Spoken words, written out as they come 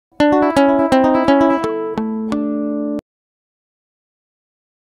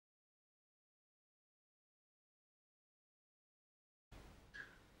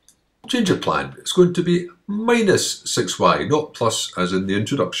change of plan. It's going to be minus 6y, not plus as in the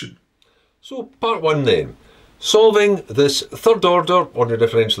introduction. So part 1 then. Solving this third order ordinary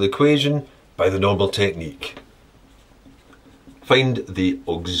differential equation by the normal technique. Find the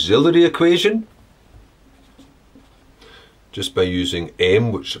auxiliary equation just by using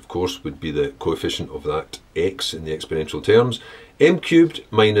m, which of course would be the coefficient of that x in the exponential terms. M cubed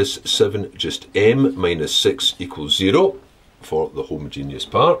minus 7, just m minus 6 equals 0 for the homogeneous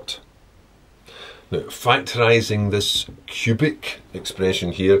part. Now factorising this cubic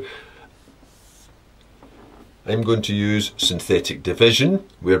expression here, I'm going to use synthetic division,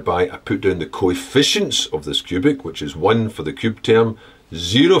 whereby I put down the coefficients of this cubic, which is 1 for the cubed term,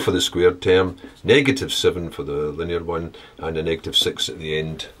 0 for the squared term, negative 7 for the linear one, and a negative 6 at the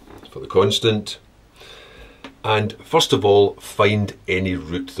end for the constant. And first of all, find any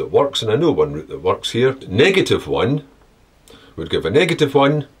root that works, and I know one root that works here. Negative 1 would give a negative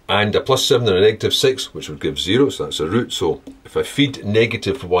 1, and a plus 7 and a negative 6, which would give 0, so that's a root. So if I feed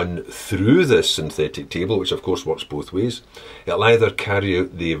negative 1 through this synthetic table, which of course works both ways, it'll either carry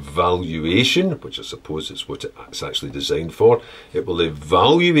out the evaluation, which I suppose is what it's actually designed for. It will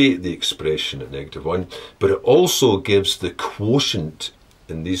evaluate the expression at negative 1, but it also gives the quotient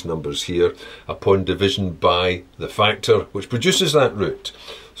in these numbers here upon division by the factor which produces that root.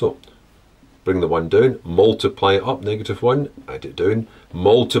 So bring the 1 down, multiply it up, negative 1, add it down,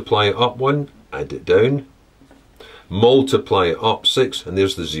 multiply it up 1, add it down, multiply it up 6, and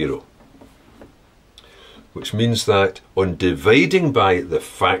there's the 0. Which means that on dividing by the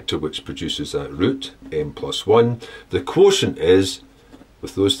factor which produces that root, m plus 1, the quotient is,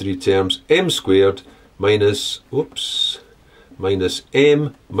 with those three terms, m squared minus, minus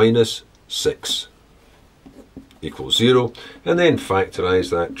m minus 6. Equals 0, and then factorise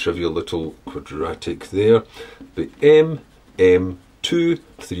that trivial little quadratic there. But m, 2,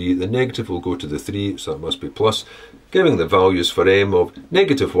 3, the negative will go to the 3, so that must be plus, giving the values for m of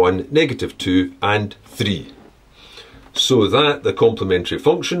negative 1, negative 2, and 3. So that the complementary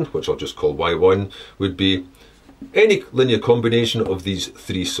function, which I'll just call y1, would be any linear combination of these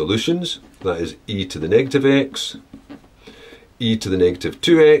three solutions, that is e to the negative x, e to the negative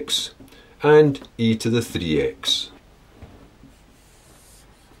 2x, and e to the 3x.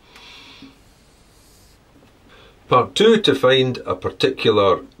 Part 2, to find a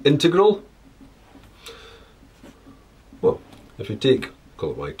particular integral. Well, if you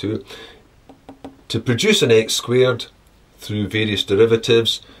call it y2, to produce an x squared through various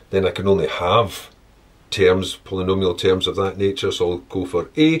derivatives, then I can only have terms, polynomial terms of that nature, so I'll go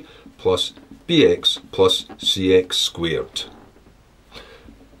for a plus bx plus cx squared.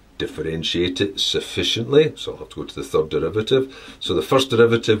 Differentiate it sufficiently, so I'll have to go to the third derivative. So the first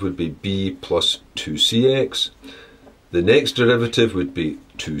derivative would be b plus 2cx, the next derivative would be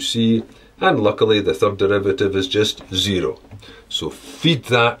 2c, and luckily the third derivative is just 0. So feed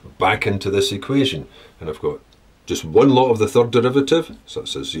that back into this equation, and I've got just one lot of the third derivative, so that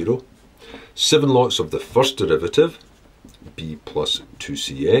says 0, 7 lots of the first derivative, b plus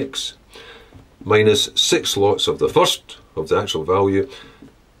 2cx, minus 6 lots of the first, of the actual value,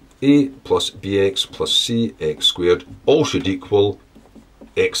 a plus bx plus cx squared, all should equal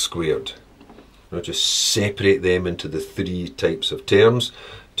x squared. I'll just separate them into the three types of terms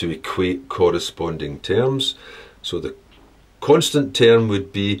to equate corresponding terms. So the constant term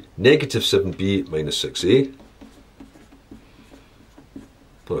would be negative 7b minus 6a.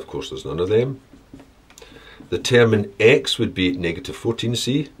 Well, of course there's none of them. The term in x would be negative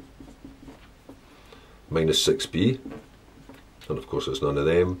 14c minus 6b. And of course there's none of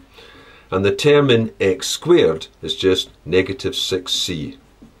them. And the term in x squared is just negative 6c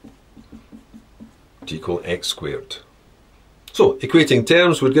to equal x squared. So equating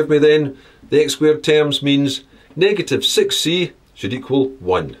terms would give me then, the x squared terms means negative 6c should equal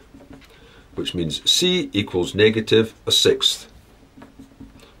 1, which means c equals negative a sixth.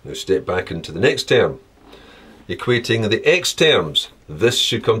 Now step back into the next term. Equating the x terms, this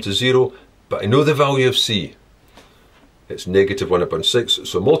should come to 0, but I know the value of c. It's negative 1 upon 6,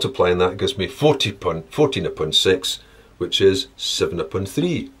 so multiplying that gives me 14 upon 6, which is 7 upon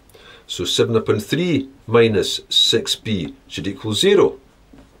 3. So 7 upon 3 minus 6b should equal 0.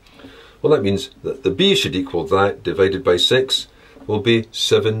 Well, that means that the b should equal that divided by 6 will be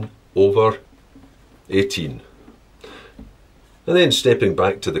 7 over 18. And then stepping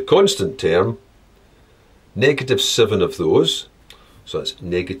back to the constant term, negative 7 of those, so that's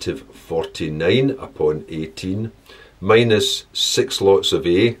negative 49 upon 18, minus 6 lots of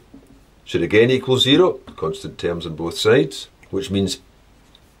a should again equal 0, constant terms on both sides, which means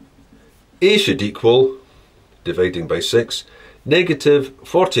a should equal, dividing by 6, negative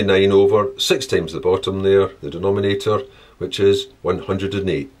 49 over 6 times the bottom there, the denominator, which is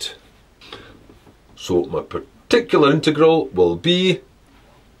 108. So my particular integral will be,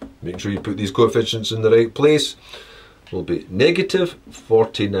 make sure you put these coefficients in the right place, will be negative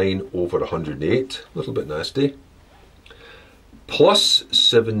 49 over 108, a little bit nasty, plus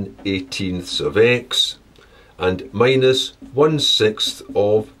 7/18 of x, and minus 1/6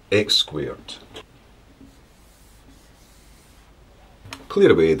 of x squared.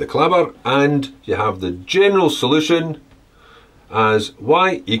 Clear away the clabber, and you have the general solution as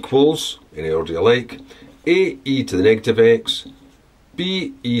y equals, in any order you like, a e to the negative x,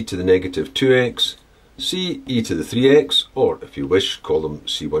 b e to the negative 2x, c e to the 3x, or if you wish, call them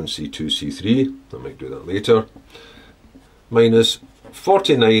c1, c2, c3, I might do that later, minus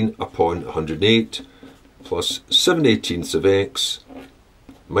 49 upon 108, plus 7/18 of x,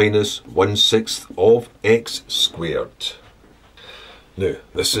 minus 1/6 of x squared. Now,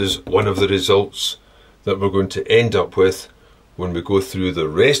 this is one of the results that we're going to end up with when we go through the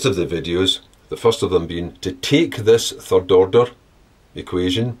rest of the videos, the first of them being to take this third order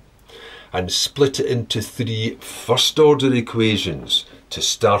equation and split it into 3 first order equations to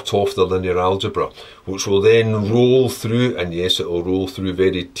start off the linear algebra, which will then roll through, and yes, it will roll through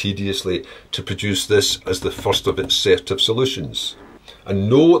very tediously to produce this as the first of its set of solutions. And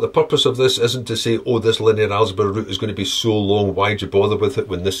no, the purpose of this isn't to say, oh, this linear algebra route is going to be so long, why'd you bother with it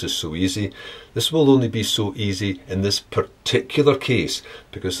when this is so easy? This will only be so easy in this particular case,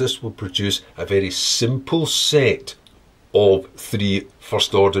 because this will produce a very simple set of 3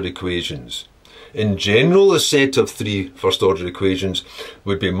 first order equations. In general, a set of 3 first order equations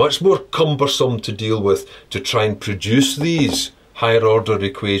would be much more cumbersome to deal with to try and produce these higher order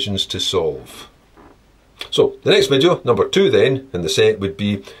equations to solve. So the next video, number 2 then, in the set would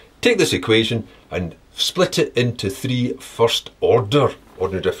be take this equation and split it into 3 first order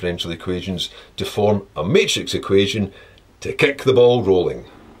ordinary differential equations to form a matrix equation to kick the ball rolling.